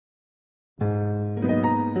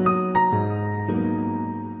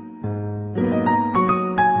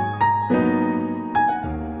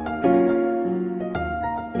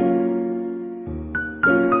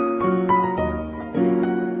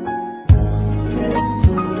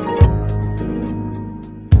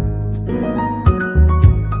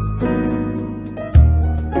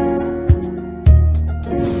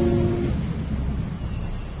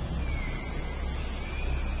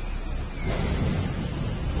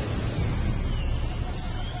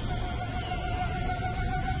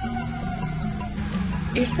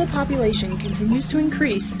If the population continues to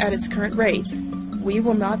increase at its current rate, we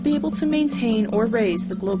will not be able to maintain or raise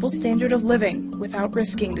the global standard of living without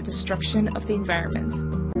risking the destruction of the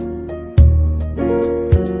environment.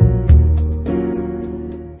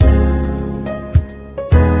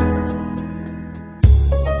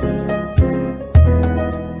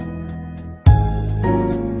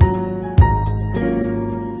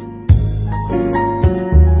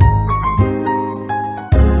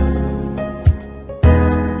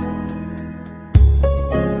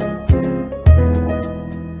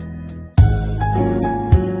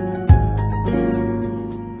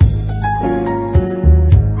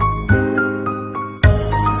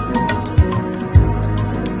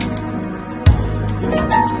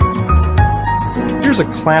 Here's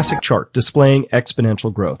a classic chart displaying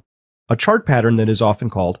exponential growth, a chart pattern that is often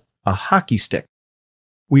called a hockey stick.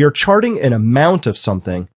 We are charting an amount of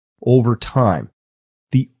something over time.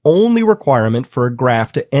 The only requirement for a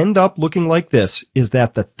graph to end up looking like this is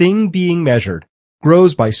that the thing being measured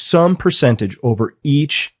grows by some percentage over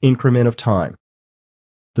each increment of time.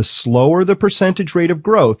 The slower the percentage rate of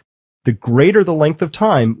growth, the greater the length of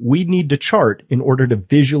time we'd need to chart in order to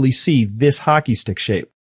visually see this hockey stick shape.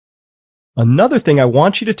 Another thing I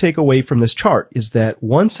want you to take away from this chart is that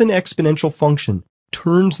once an exponential function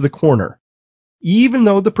turns the corner, even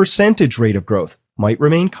though the percentage rate of growth might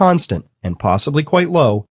remain constant and possibly quite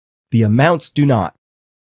low, the amounts do not.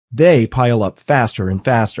 They pile up faster and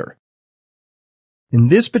faster. In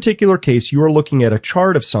this particular case, you are looking at a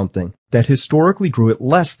chart of something that historically grew at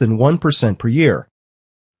less than 1% per year.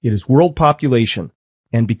 It is world population,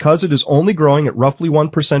 and because it is only growing at roughly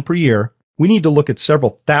 1% per year, we need to look at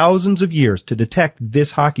several thousands of years to detect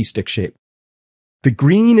this hockey stick shape. The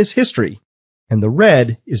green is history, and the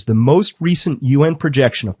red is the most recent UN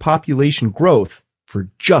projection of population growth for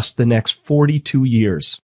just the next 42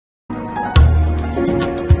 years.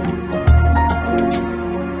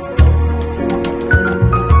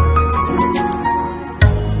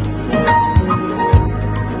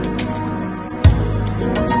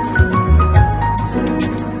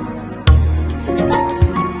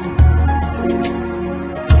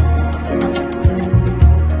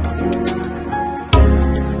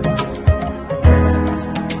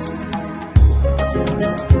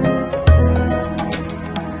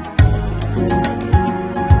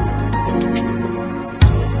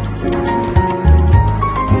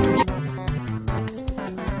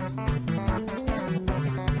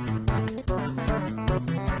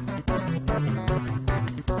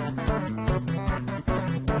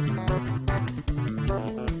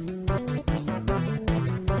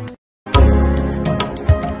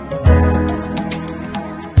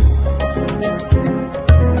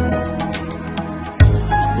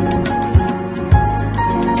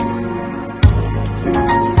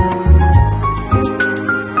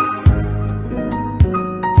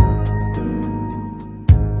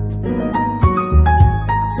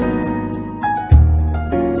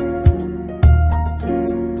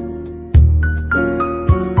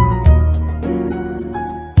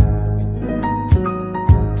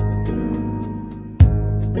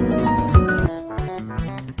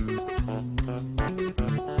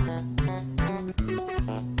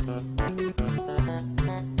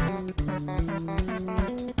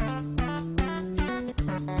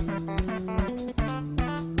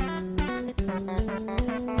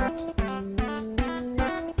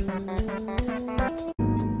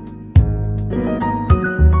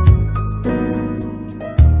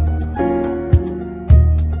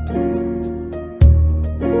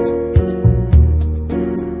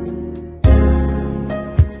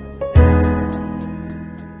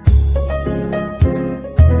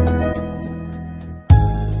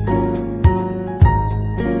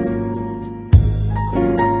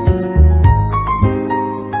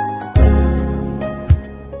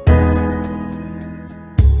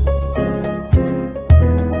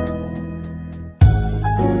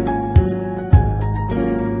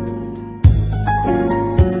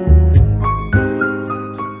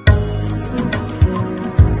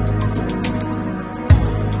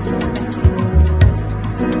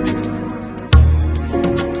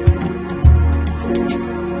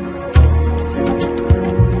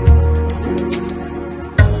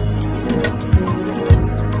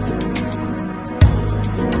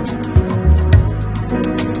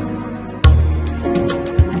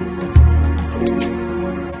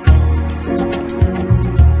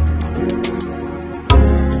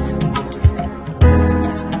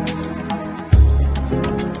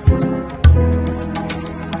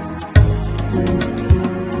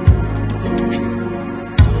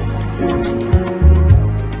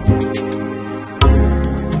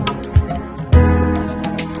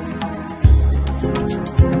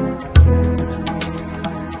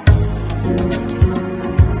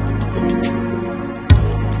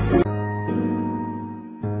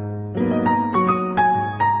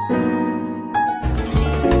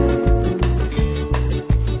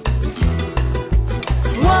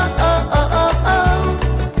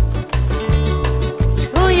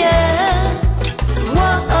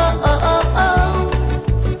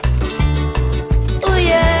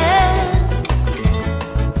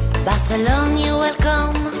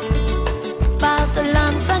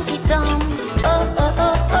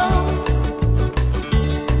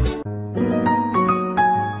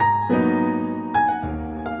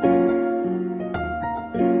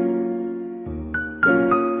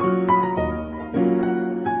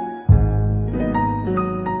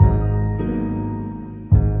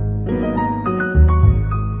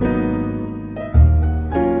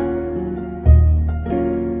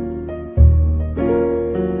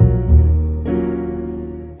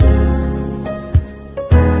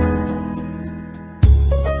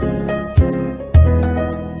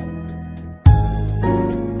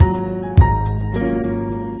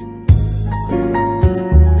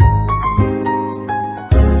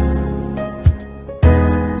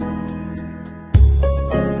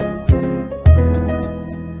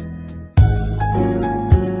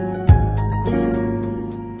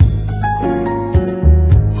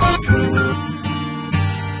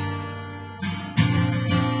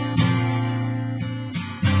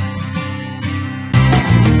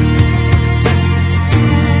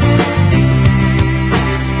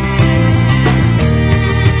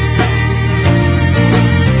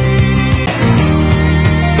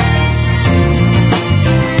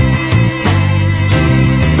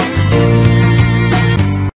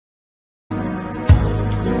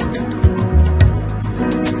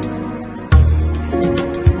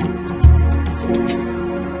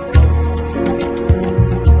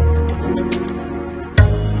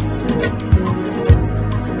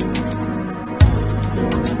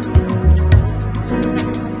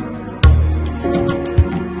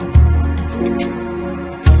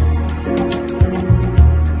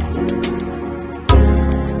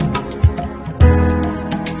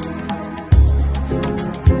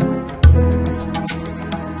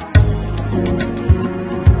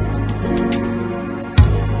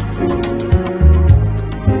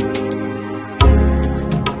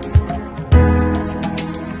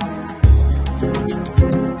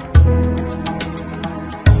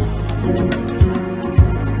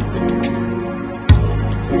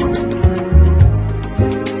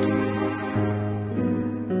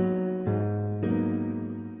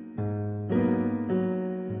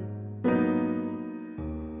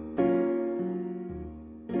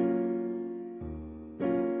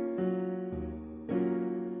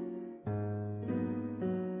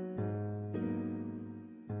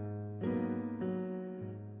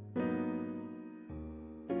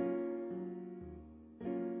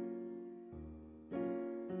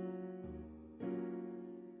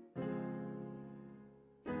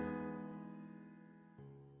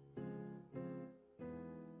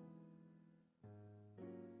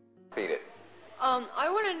 I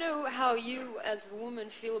want to know how you, as a woman,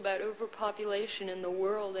 feel about overpopulation in the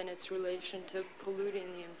world and its relation to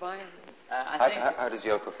polluting the environment. How does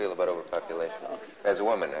Yoko feel about overpopulation? As a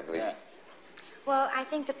woman, I believe. Yeah. Well, I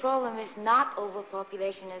think the problem is not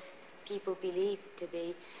overpopulation as people believe it to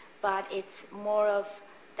be, but it's more of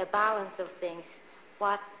the balance of things.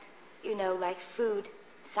 What, like food,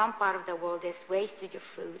 some part of the world there's wastage of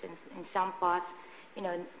food, and in some parts,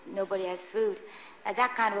 nobody has food.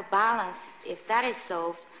 That kind of a balance, if that is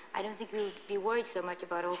solved, I don't think we would be worried so much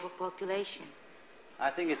about overpopulation.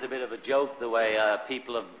 I think it's a bit of a joke the way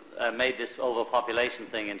people have made this overpopulation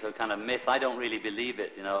thing into a kind of myth. I don't really believe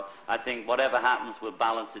it, I think whatever happens will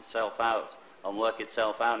balance itself out and work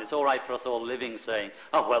itself out. And it's all right for us all living saying,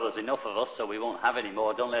 oh, well, there's enough of us, so we won't have any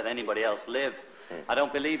more. Don't let anybody else live. I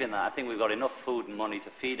don't believe in that. I think we've got enough food and money to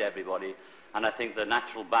feed everybody. And I think the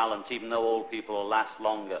natural balance, even though old people will last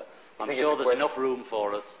longer, I'm sure there's enough room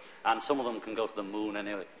for us, and some of them can go to the moon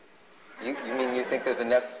anyway. You mean you think there's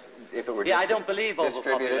enough if it were I don't believe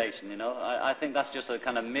overpopulation, I think that's just a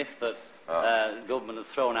kind of myth that the government have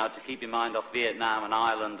thrown out to keep your mind off Vietnam and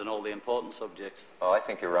Ireland and all the important subjects. Oh, I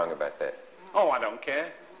think you're wrong about that. Oh, I don't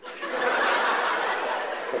care.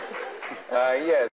 Yes.